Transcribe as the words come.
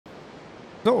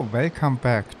So, welcome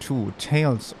back to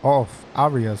Tales of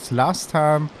Aris. Last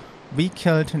time we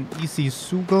killed an easy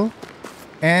Sugal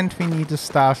and we need a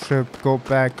starship, go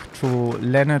back to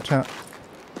Leneta,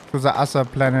 to the other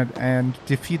planet and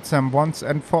defeat them once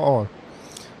and for all.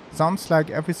 Sounds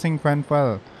like everything went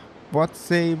well. What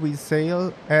say we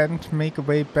sail and make a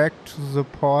way back to the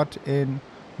port in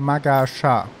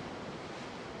Magasha?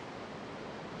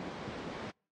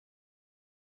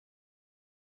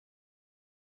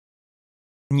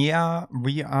 Yeah,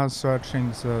 we are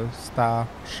searching the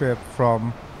starship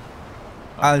from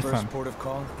Our Alpha. first port of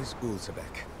call is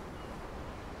Ulzabek.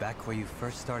 Back where you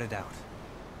first started out.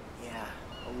 Yeah,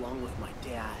 along with my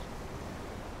dad.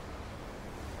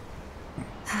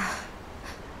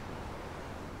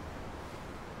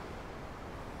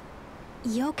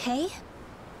 You okay?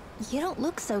 You don't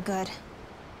look so good.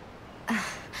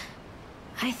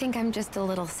 I think I'm just a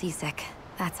little seasick,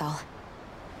 that's all.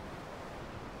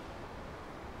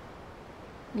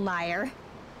 Liar.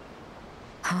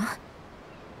 Huh?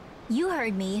 You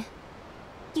heard me.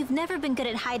 You've never been good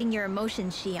at hiding your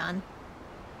emotions, Shion.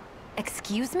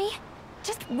 Excuse me?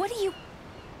 Just what do you...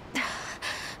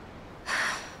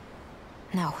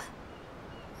 No.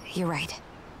 You're right.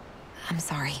 I'm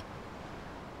sorry.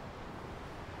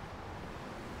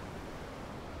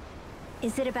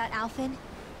 Is it about Alphen?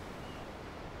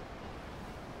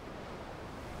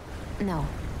 No.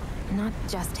 Not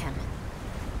just him.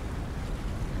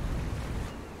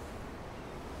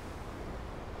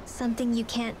 Something you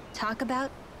can't talk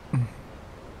about?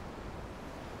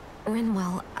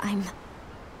 Rinwell,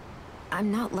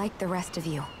 I'm not like the rest of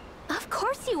you. Of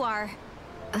course you are!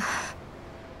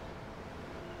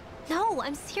 No,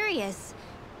 I'm serious.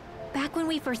 Back when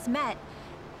we first met,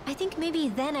 I think maybe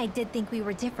then I did think we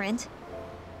were different.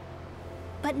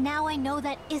 But now I know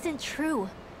that isn't true.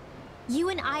 You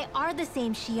and I are the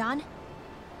same, Shion.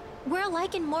 We're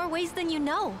alike in more ways than you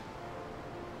know.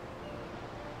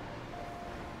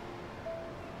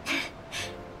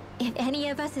 If any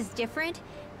of us is different,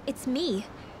 it's me.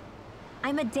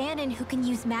 I'm a Dahnan who can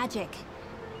use magic.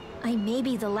 I may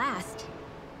be the last.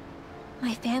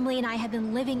 My family and I have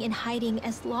been living in hiding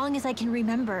as long as I can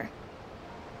remember.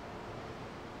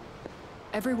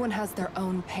 Everyone has their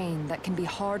own pain that can be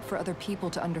hard for other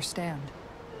people to understand.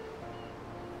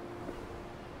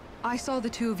 I saw the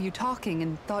two of you talking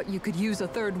and thought you could use a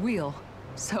third wheel.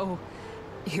 So,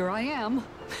 here I am.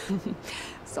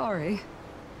 Sorry.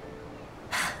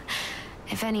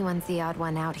 If anyone's the odd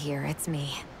one out here, it's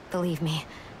me. Believe me,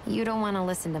 you don't want to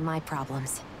listen to my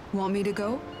problems. Want me to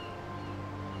go?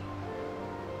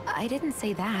 I didn't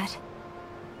say that.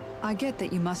 I get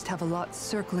that you must have a lot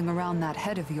circling around that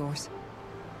head of yours.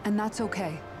 And that's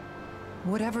okay.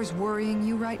 Whatever's worrying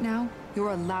you right now,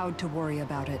 you're allowed to worry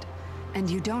about it. And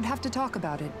you don't have to talk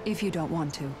about it if you don't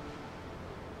want to.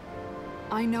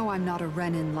 I know I'm not a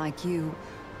Renan like you,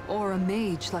 or a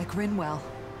mage like Rinwell.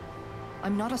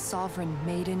 I'm not a sovereign,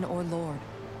 maiden, or lord.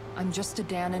 I'm just a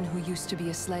Dahnan who used to be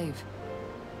a slave.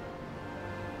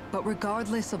 But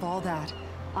regardless of all that,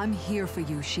 I'm here for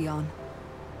you, Shion.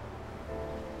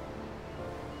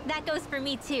 That goes for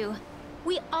me too.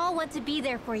 We all want to be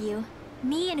there for you.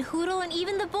 Me and Hoodle and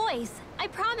even the boys. I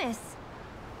promise.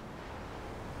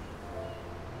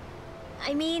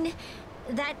 I mean,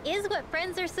 that is what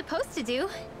friends are supposed to do,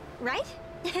 right?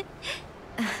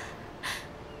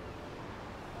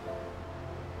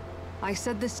 I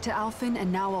said this to Alphen,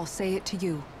 and now I'll say it to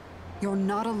you. You're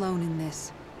not alone in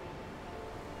this.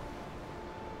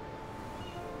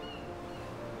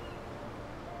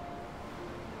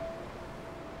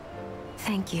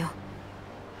 Thank you.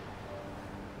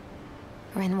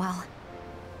 Rinwell.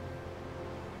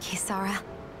 Kisara.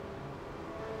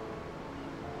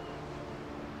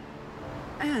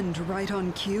 And right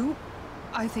on cue,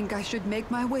 I think I should make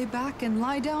my way back and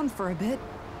lie down for a bit.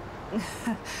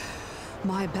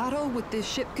 My battle with this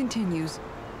ship continues.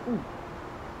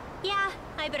 Yeah,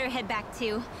 I better head back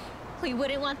too. We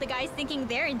wouldn't want the guys thinking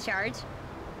they're in charge.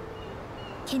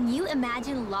 Can you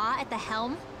imagine Law at the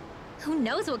helm? Who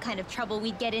knows what kind of trouble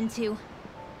we'd get into?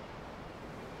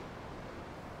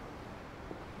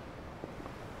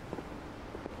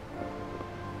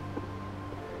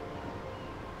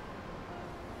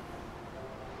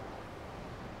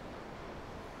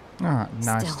 Ah,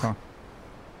 nice Still. talk.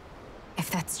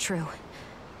 If that's true,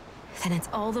 then it's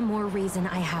all the more reason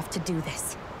I have to do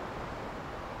this.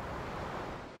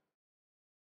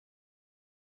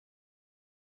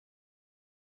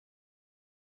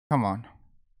 Come on.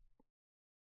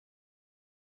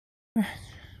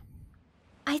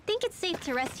 I think it's safe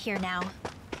to rest here now.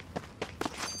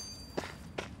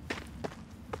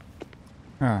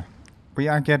 Ah, we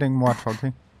are getting more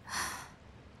talking.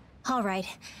 Alright,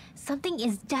 something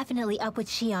is definitely up with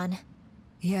Shion.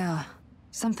 Yeah,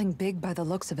 something big by the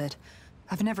looks of it.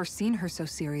 I've never seen her so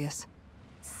serious.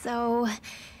 So,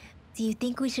 do you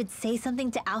think we should say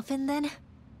something to Alphen then?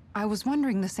 I was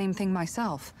wondering the same thing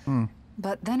myself.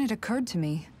 But then it occurred to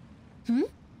me.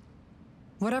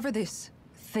 Whatever this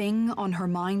thing on her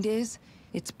mind is,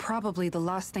 it's probably the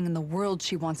last thing in the world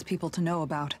she wants people to know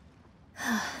about.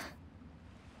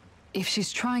 If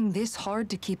she's trying this hard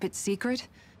to keep it secret,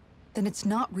 then it's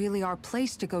not really our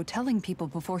place to go telling people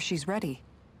before she's ready.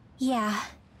 Yeah.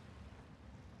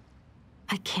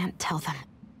 I can't tell them.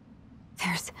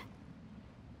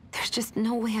 There's just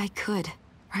no way I could,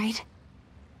 right?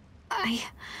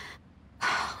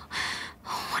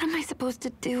 What am I supposed to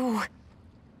do?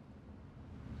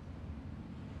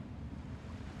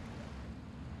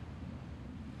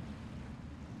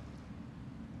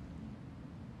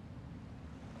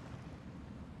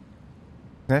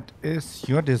 That is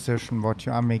your decision what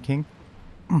you are making.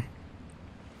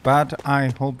 But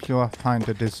I hope you find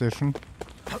a decision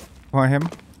for him.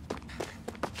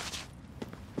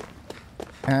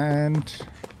 And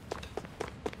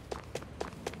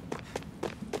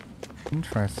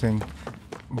interesting.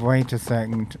 Wait a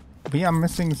second. We are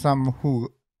missing some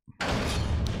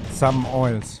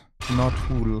oils, not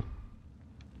wool.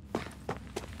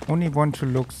 Only want to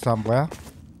look somewhere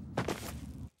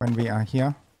when we are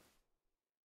here.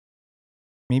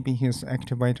 Maybe he's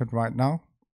activated right now.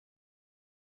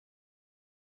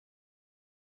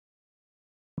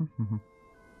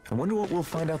 I wonder what we'll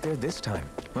find out there this time.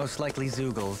 Most likely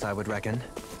Zoogles, I would reckon.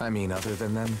 I mean, other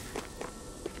than them.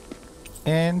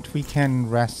 And we can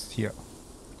rest here.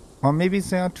 Or maybe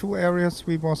there are two areas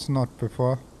we was not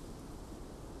before.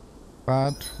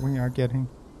 But we are getting...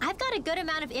 I've got a good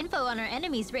amount of info on our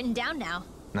enemies written down now.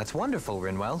 That's wonderful,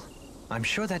 Rinwell. I'm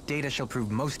sure that data shall prove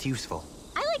most useful.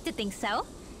 I like to think so.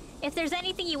 If there's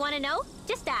anything you want to know,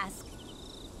 just ask.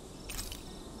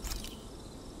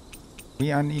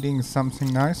 We are needing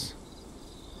something nice.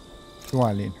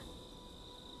 Dualin.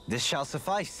 This shall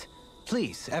suffice.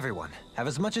 Please, everyone, have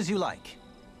as much as you like.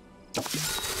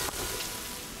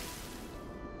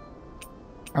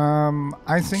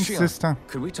 I think Shion, Sister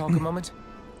could we talk a moment?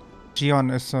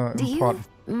 Gion is important.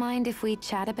 Do you mind if we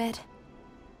chat a bit?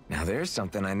 Now there's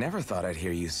something I never thought I'd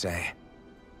hear you say.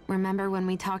 Remember when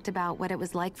we talked about what it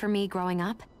was like for me growing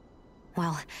up?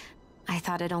 Well, I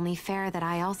thought it only fair that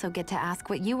I also get to ask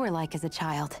what you were like as a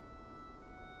child.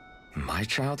 My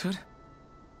childhood?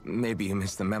 Maybe you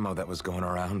missed the memo that was going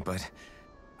around, but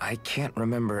I can't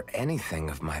remember anything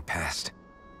of my past.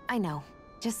 I know.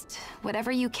 Just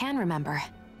whatever you can remember.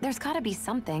 There's gotta be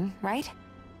something, right?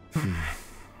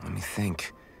 Let me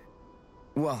think.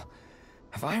 Well,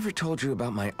 have I ever told you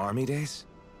about my army days?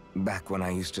 Back when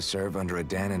I used to serve under a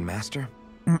Dahnan master?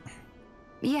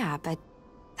 Yeah, but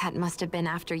that must have been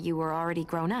after you were already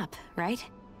grown up, right?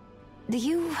 Do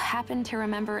you happen to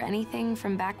remember anything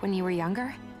from back when you were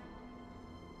younger?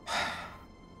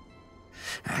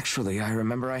 Actually, I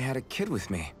remember I had a kid with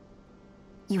me.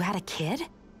 You had a kid?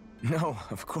 No,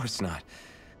 of course not.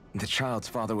 The child's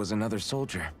father was another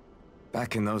soldier.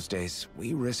 Back in those days,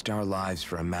 we risked our lives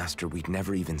for a master we'd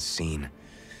never even seen.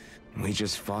 We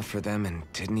just fought for them and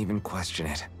didn't even question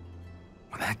it.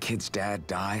 When that kid's dad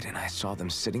died and I saw them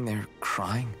sitting there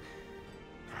crying,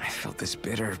 I felt this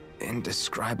bitter,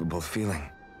 indescribable feeling.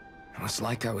 It was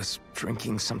like I was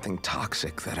drinking something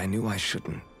toxic that I knew I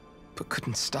shouldn't, but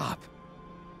couldn't stop.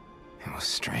 It was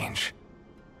strange.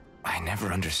 I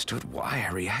never understood why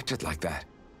I reacted like that.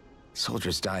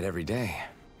 Soldiers died every day.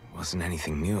 It wasn't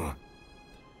anything new.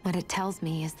 What it tells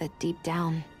me is that deep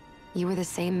down, you were the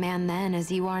same man then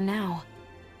as you are now.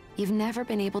 You've never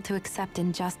been able to accept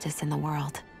injustice in the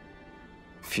world.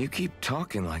 If you keep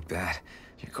talking like that,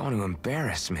 you're going to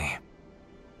embarrass me.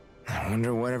 I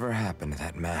wonder whatever happened to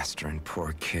that master and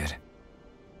poor kid.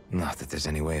 Not that there's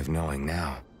any way of knowing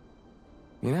now.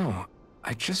 You know,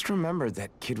 I just remembered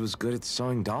that kid was good at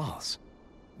sewing dolls.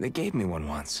 They gave me one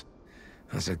once.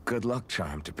 It was a good luck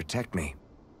charm to protect me.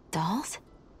 Dolls?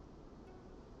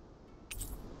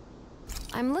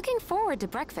 I'm looking forward to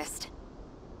breakfast.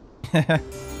 A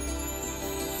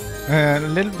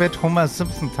little bit Homer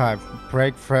Simpson type.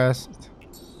 Breakfast.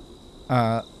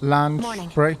 Lunch. Morning.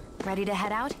 Break. Ready to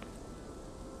head out?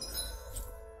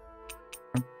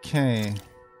 Okay.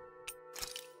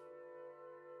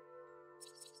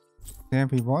 There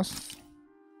we was.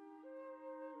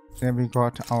 There we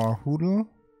got our hoodle.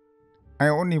 I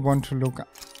only want to look.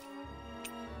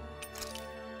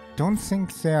 Don't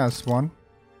think there's one.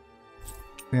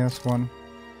 There's one.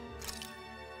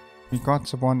 We got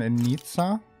the one in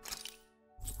Nizza.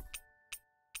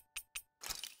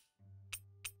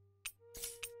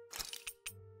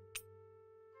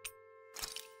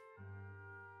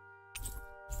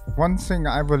 One thing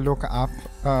I will look up,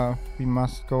 we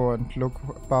must go and look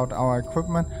about our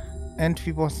equipment, and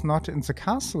we was not in the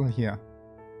castle here.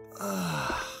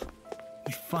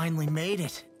 We finally made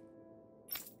it.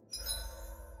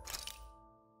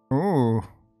 Ooh.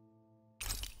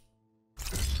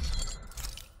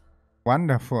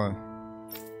 Wonderful.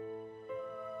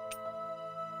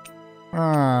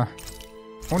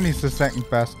 Only the second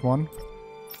best one.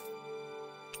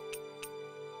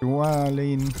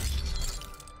 Dualine.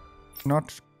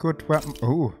 Not good weapon.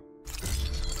 Ooh.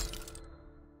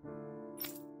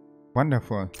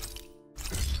 Wonderful.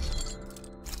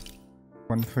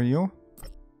 One for you.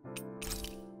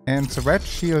 And the red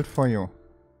shield for you.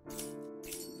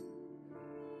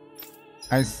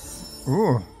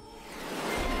 Ooh.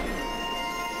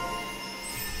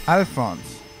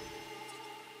 Alphonse.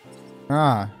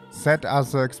 That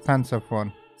as the expensive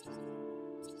one.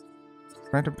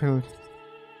 Red pill.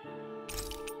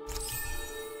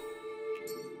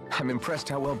 I'm impressed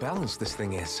how well balanced this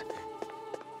thing is.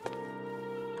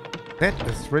 That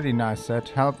is really nice. That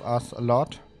helped us a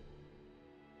lot.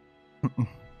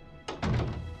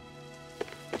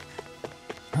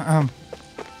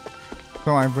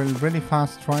 So I will really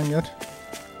fast trying it.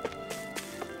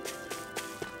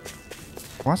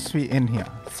 Was we in here?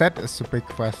 That is the big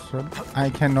question. I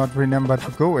cannot remember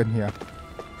to go in here.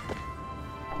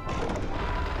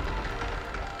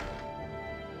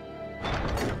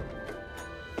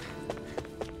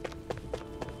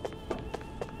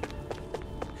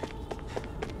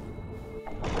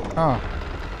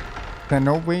 There's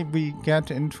no way we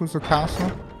get into the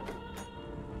castle?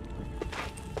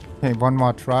 Okay, one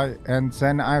more try, and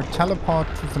then I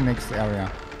teleport to the next area.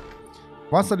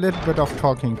 Was a little bit of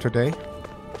talking today.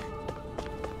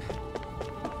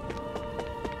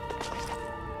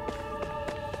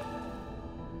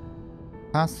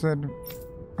 Past it.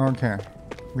 Okay,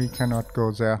 we cannot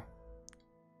go there.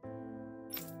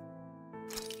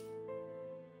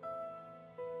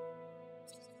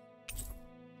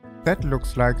 That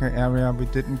looks like an area we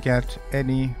didn't get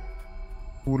any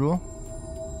oil.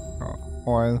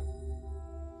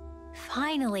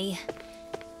 Finally.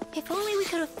 If only we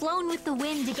could have flown with the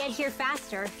wind to get here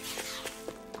faster.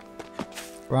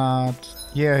 But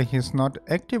yeah, he's not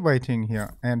activating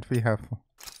here, and we have.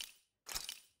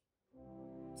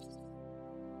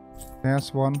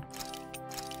 There's one.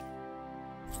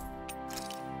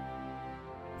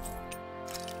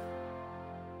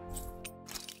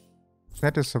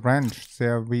 That is a ranch.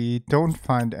 There we don't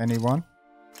find anyone.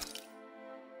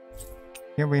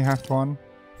 Here we have one.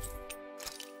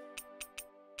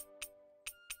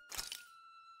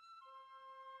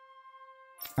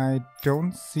 I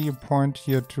don't see a point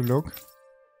here to look,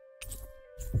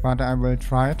 but I will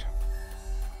try it.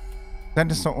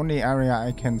 That is the only area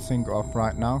I can think of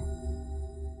right now.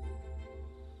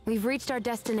 We've reached our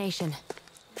destination.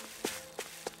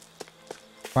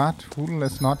 But Hoodle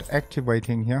is not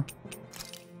activating here.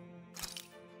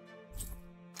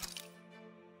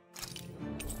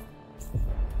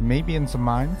 Maybe in the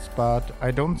mines, but I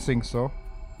don't think so.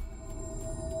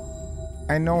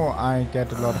 I know I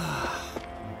get a lot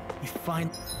of... We find...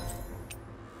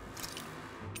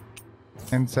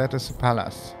 And that is a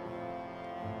palace.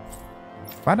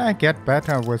 But I get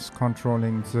better with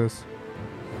controlling this.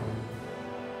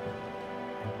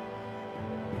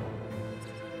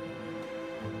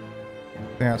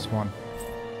 There's one.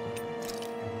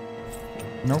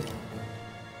 Nope.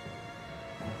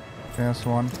 There's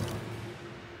one.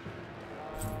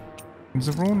 In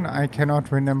the rune, I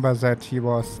cannot remember that he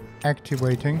was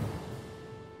activating.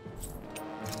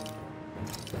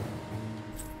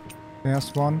 There's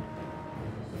one.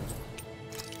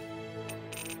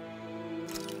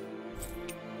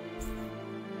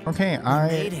 Okay, I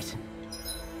made it.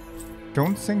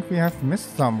 Don't think we have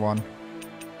missed someone.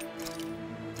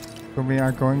 So we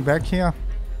are going back here.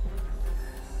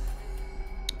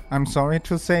 I'm sorry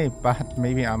to say, but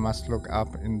maybe I must look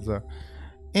up in the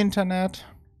internet.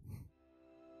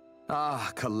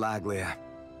 Ah, Calaglia.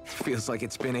 Feels like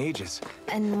it's been ages.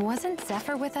 And wasn't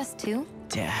Zephyr with us too?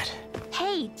 Dad.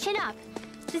 Hey, chin up.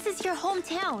 This is your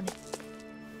hometown.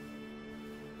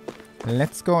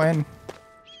 Let's go in.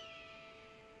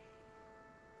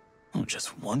 Oh,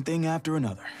 just one thing after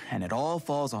another, and it all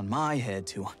falls on my head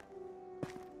too.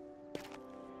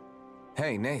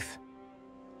 Hey, Nath.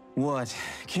 What?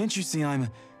 Can't you see I'm...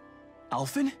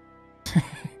 Alphen?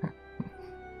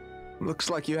 Looks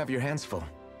like you have your hands full.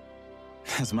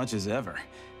 As much as ever.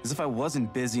 As if I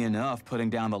wasn't busy enough putting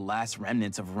down the last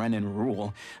remnants of Renan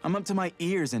rule, I'm up to my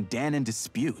ears in Dahna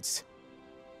disputes.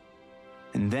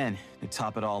 And then, to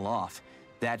top it all off,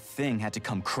 That thing had to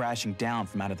come crashing down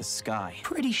from out of the sky.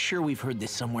 Pretty sure we've heard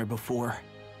this somewhere before.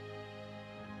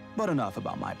 But enough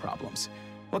about my problems.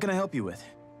 What can I help you with?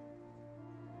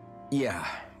 Yeah,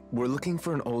 we're looking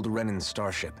for an old Renan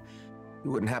starship.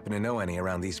 You wouldn't happen to know any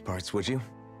around these parts, would you?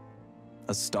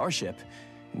 A starship?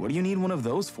 What do you need one of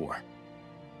those for?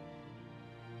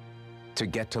 To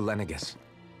get to Lenegus.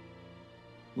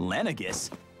 Lenegus?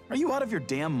 Are you out of your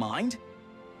damn mind?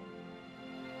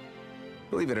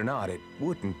 Believe it or not, it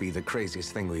wouldn't be the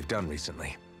craziest thing we've done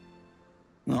recently.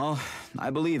 Well, I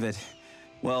believe it.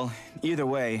 Well, either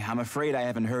way, I'm afraid I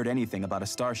haven't heard anything about a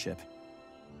starship.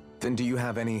 Then do you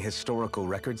have any historical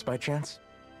records by chance?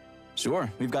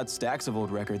 Sure, we've got stacks of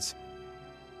old records.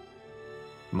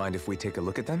 Mind if we take a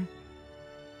look at them?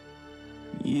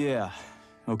 Yeah,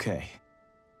 okay.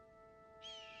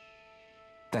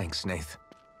 Thanks, Nath.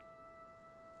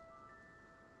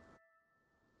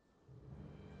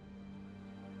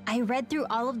 I read through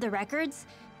all of the records,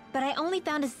 but I only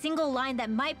found a single line that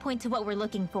might point to what we're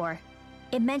looking for.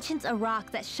 It mentions a rock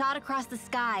that shot across the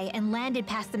sky and landed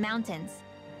past the mountains.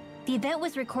 The event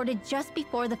was recorded just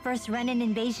before the first Renan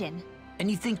invasion.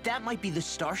 And you think that might be the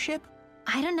starship?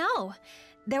 I don't know.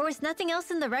 There was nothing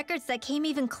else in the records that came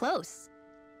even close.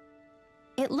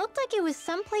 It looked like it was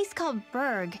someplace called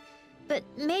Berg, but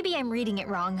maybe I'm reading it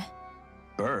wrong.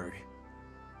 Berg?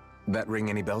 That ring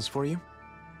any bells for you?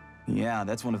 Yeah,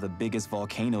 that's one of the biggest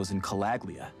volcanoes in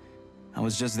Calaglia. I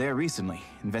was just there recently,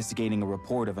 investigating a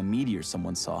report of a meteor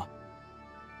someone saw.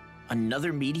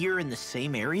 Another meteor in the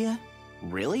same area?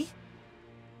 Really?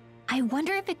 I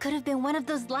wonder if it could have been one of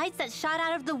those lights that shot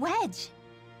out of the wedge.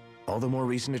 All the more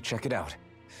reason to check it out.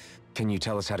 Can you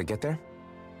tell us how to get there?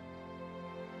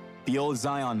 The old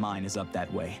Zion mine is up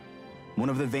that way. One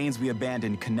of the veins we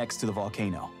abandoned connects to the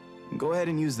volcano. Go ahead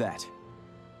and use that.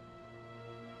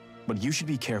 But you should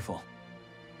be careful.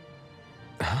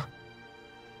 Huh?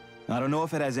 I don't know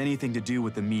if it has anything to do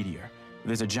with the meteor.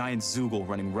 There's a giant Zoogle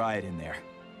running riot in there.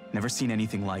 Never seen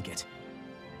anything like it.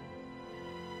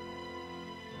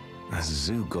 A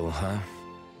Zoogle, huh?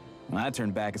 Well, I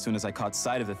turned back as soon as I caught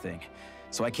sight of the thing,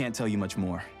 so I can't tell you much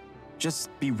more.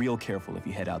 Just be real careful if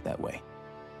you head out that way.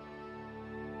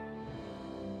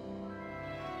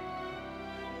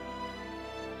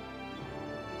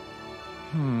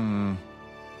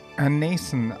 And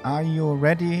Nathan, are you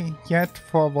ready yet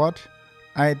for what?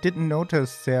 I didn't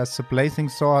notice there's a blazing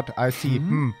sword. I see.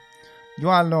 You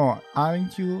are low. Are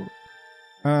you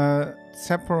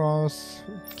Sephiroth's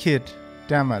kid?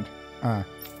 Damn it.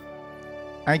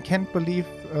 I can't believe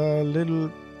a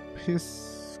little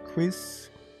piss quiz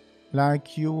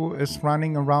like you is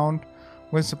running around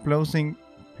with a blazing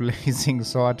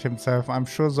sword himself. I'm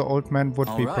sure the old man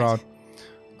would be proud.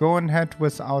 Go ahead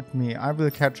without me. I will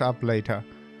catch up later.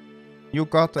 You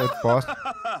got it, boss.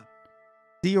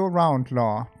 See you around,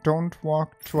 Law. Don't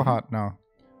walk too hard now.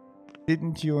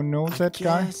 Didn't you know that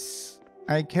guy?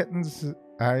 I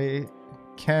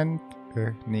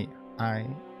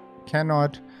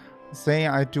cannot say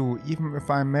I do, even if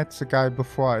I met the guy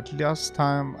before. At last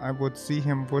time I would see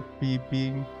him would be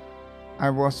being I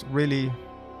was really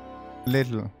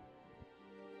little.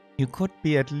 You could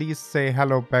be at least say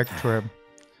hello back to him.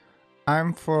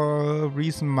 I'm for a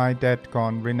reason my dad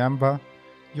gone, remember?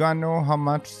 You all know how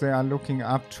much they are looking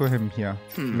up to him here.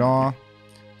 Law.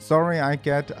 Sorry I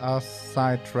get us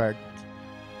sidetracked.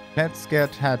 Let's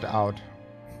get head out.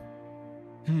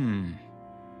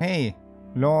 Hey,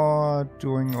 Law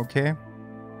doing okay?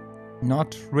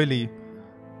 Not really.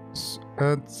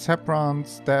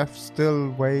 Sepran's death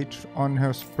still weighed on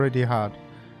us pretty hard.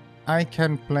 I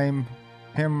can't blame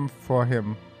him for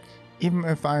him. Even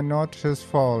if I not his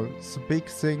fault, it's a big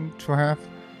thing to have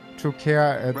to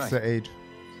care at the age.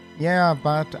 Yeah,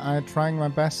 but I'm trying my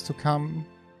best to come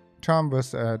term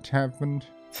with it. Haven't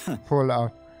pull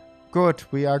out. Good,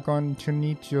 we are going to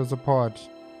need your support.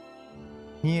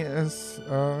 He is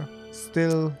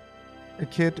still a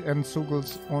kid and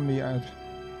Sugel's only at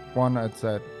one at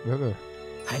that.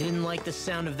 I didn't like the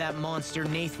sound of that monster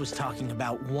Nath was talking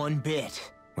about one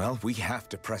bit. Well, we have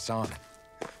to press on.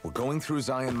 We're going through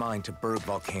Zion Mine to Berg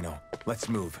Volcano. Let's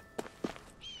move.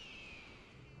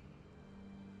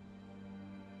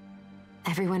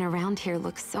 Everyone around here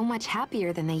looks so much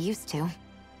happier than they used to.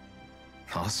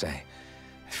 I'll say.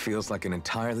 It feels like an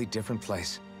entirely different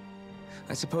place.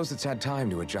 I suppose it's had time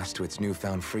to adjust to its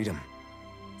newfound freedom.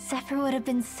 Zephyr would have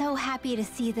been so happy to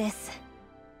see this.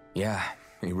 Yeah,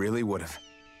 he really would have.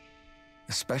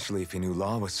 Especially if he knew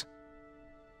Law was...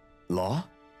 Law?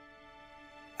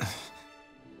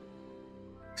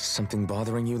 Something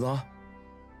bothering you, Law?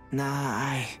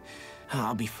 Nah,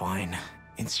 I'll be fine.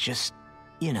 It's just,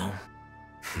 you know.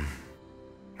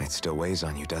 It still weighs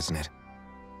on you, doesn't it?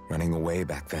 Running away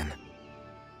back then.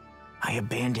 I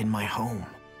abandoned my home.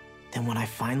 Then when I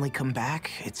finally come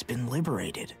back, it's been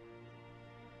liberated.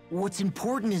 What's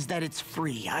important is that it's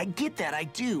free. I get that, I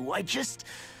do. I just...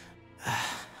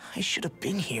 I should have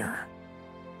been here.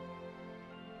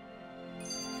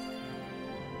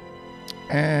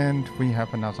 And we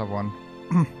have another one.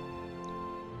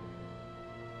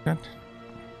 Good.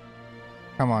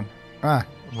 Come on. Ah,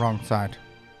 wrong side.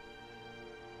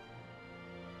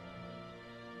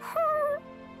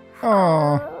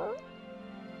 Oh.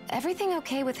 Everything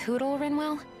okay with Hootle,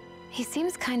 Rinwell? He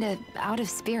seems kinda out of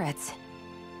spirits.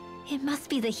 It must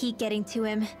be the heat getting to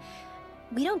him.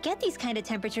 We don't get these kind of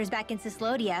temperatures back in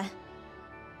Cislodia.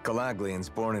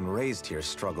 Galaglians born and raised here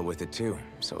struggle with it too,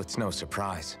 so it's no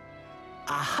surprise.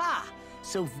 Aha!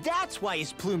 So that's why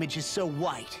his plumage is so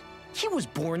white. He was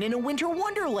born in a winter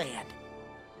wonderland.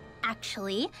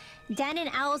 Actually, Dan and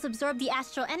owls absorb the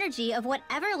astral energy of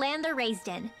whatever land they're raised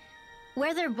in.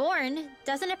 Where they're born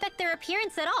doesn't affect their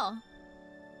appearance at all.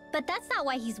 But that's not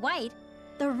why he's white.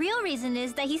 The real reason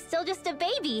is that he's still just a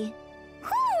baby.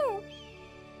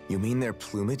 You mean their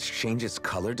plumage changes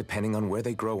color depending on where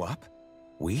they grow up?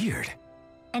 Weird.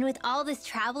 And with all this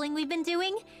traveling we've been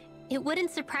doing, it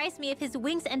wouldn't surprise me if his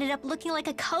wings ended up looking like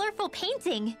a colorful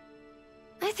painting.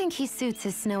 I think he suits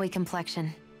his snowy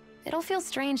complexion. It'll feel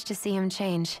strange to see him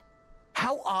change.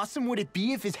 How awesome would it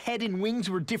be if his head and wings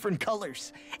were different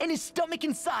colors? And his stomach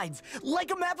and sides,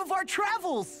 like a map of our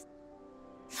travels!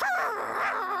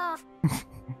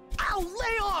 Ow,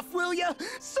 lay off, will ya?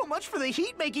 So much for the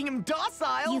heat making him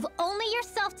docile! You've only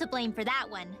yourself to blame for that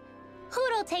one.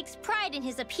 Hootle takes pride in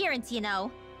his appearance, you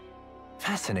know.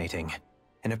 Fascinating.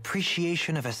 An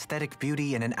appreciation of aesthetic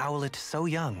beauty in an owlet so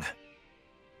young.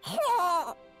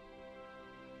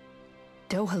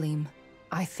 Dohalim,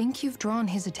 I think you've drawn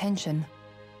his attention.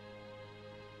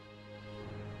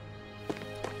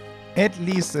 At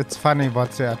least it's funny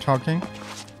what they are talking.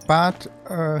 But,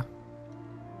 oh.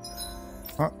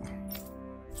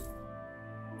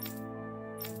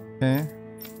 Okay.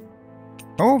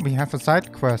 Oh, we have a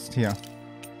side quest here.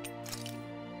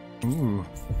 Ooh.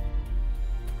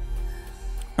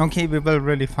 Okay, we will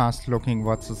really fast looking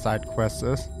what the side quest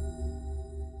is.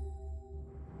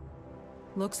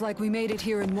 Looks like we made it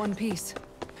here in one piece.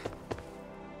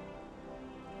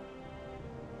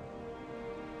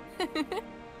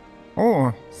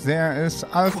 Oh, there is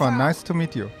Alpha. Nice to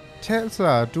meet you.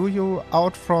 Telsa, do you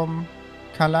out from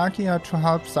Kalakia to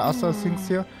help the other things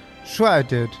here? Sure I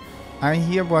did. I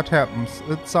hear what happens.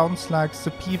 It sounds like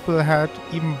the people had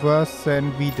even worse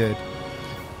than we did.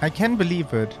 I can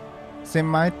believe it. They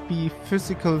might be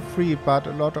physical free, but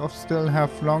a lot of still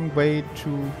have long way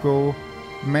to go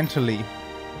mentally.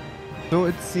 So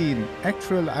it's seen.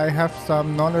 Actually, I have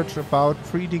some knowledge about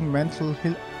treating mental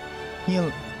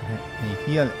heal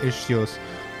issues.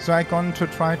 So I'm going to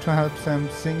try to help them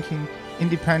thinking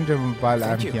independent while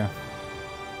I'm here.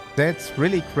 That's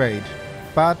really great.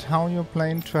 But how you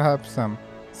plan to help them?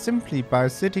 Simply by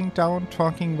sitting down,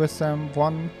 talking with them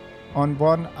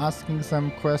one-on-one, asking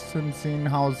them questions, seeing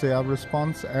how they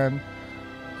respond and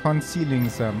concealing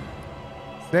them.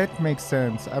 That makes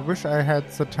sense. I wish I had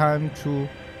the time to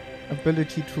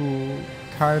ability to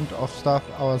kind of stuff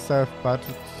ourselves, but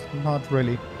it's not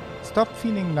really. Stop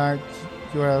feeling like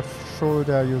you have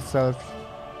shoulder yourself,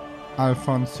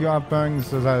 Alphonse. You are burning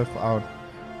yourself out.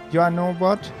 You know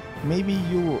what? Maybe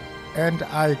you and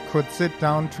I could sit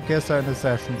down together in a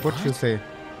session. What you say?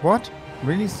 What?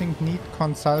 Really think need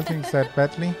consulting that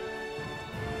badly?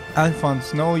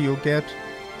 Alphonse, no, you get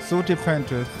so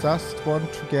defensive. Just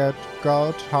want to get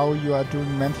out how you are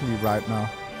doing mentally right now.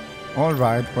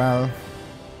 Alright, well.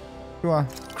 Sure.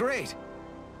 Great!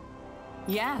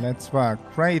 Yeah. Let's work.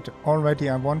 Great. Already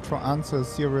I want to answer a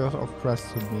series of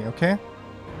questions to me, okay?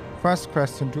 First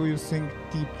question, do you think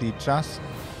deeply, just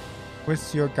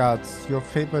with your guts, your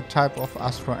favorite type of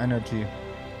astral energy?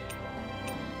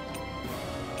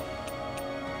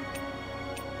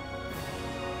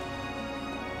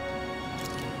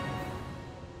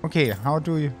 Okay, how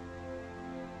do you...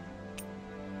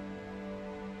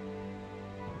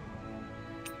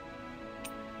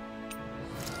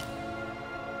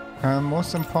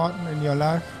 most important in your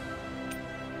life?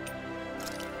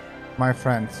 My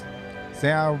friends.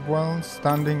 They are well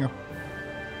standing.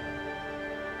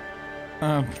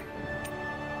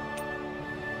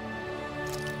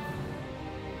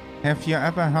 Have you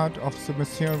ever heard of the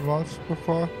Monsieur Wolves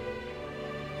before?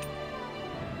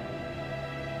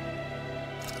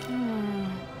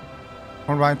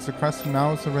 Alright, the question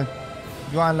now is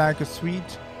you are like a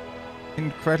sweet,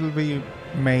 incredibly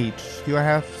mage. You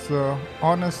have the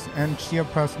honest and sheer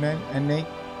personality,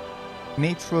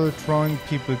 natural drawing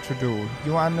people to do.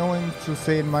 You are knowing to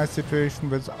say in my situation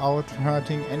without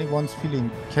hurting anyone's feeling.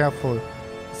 Careful.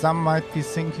 Some might be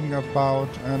thinking about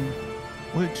an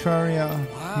ulterior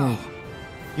move.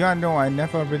 Yeah, no, I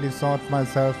never really thought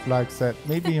myself like that.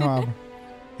 Maybe you are.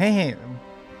 Hey,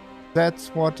 that's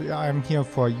what I'm here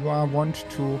for. You are want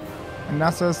to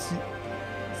another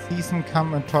season,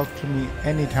 come and talk to me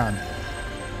anytime.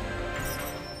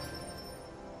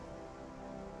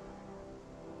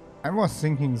 I was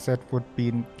thinking that would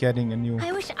be getting a new...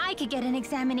 I wish I could get an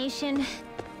examination.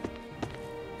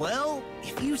 Well,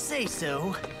 if you say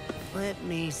so. Let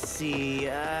me see,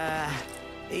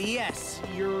 yes,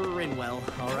 you're in well,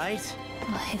 all right?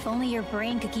 If only your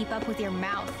brain could keep up with your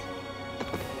mouth.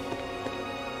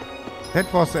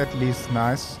 That was at least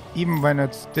nice, even when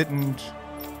it didn't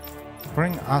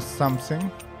bring us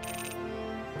something.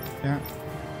 Yeah.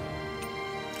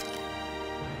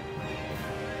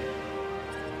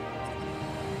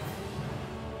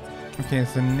 Okay,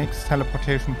 the next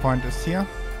teleportation point is here.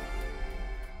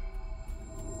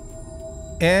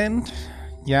 And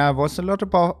yeah, was a lot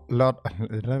about lot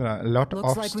Looks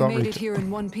of like story. we made it here in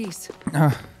one piece.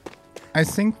 I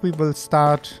think we will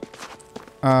start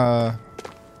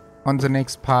on the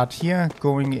next part here,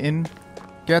 going in,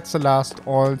 get the last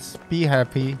alls, be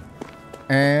happy,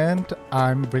 and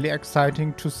I'm really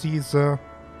excited to see the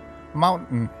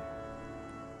mountain.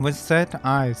 With that,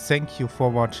 I thank you for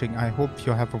watching. I hope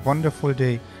you have a wonderful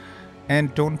day.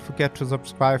 And don't forget to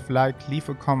subscribe, like, leave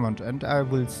a comment, and I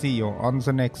will see you on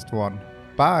the next one.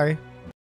 Bye!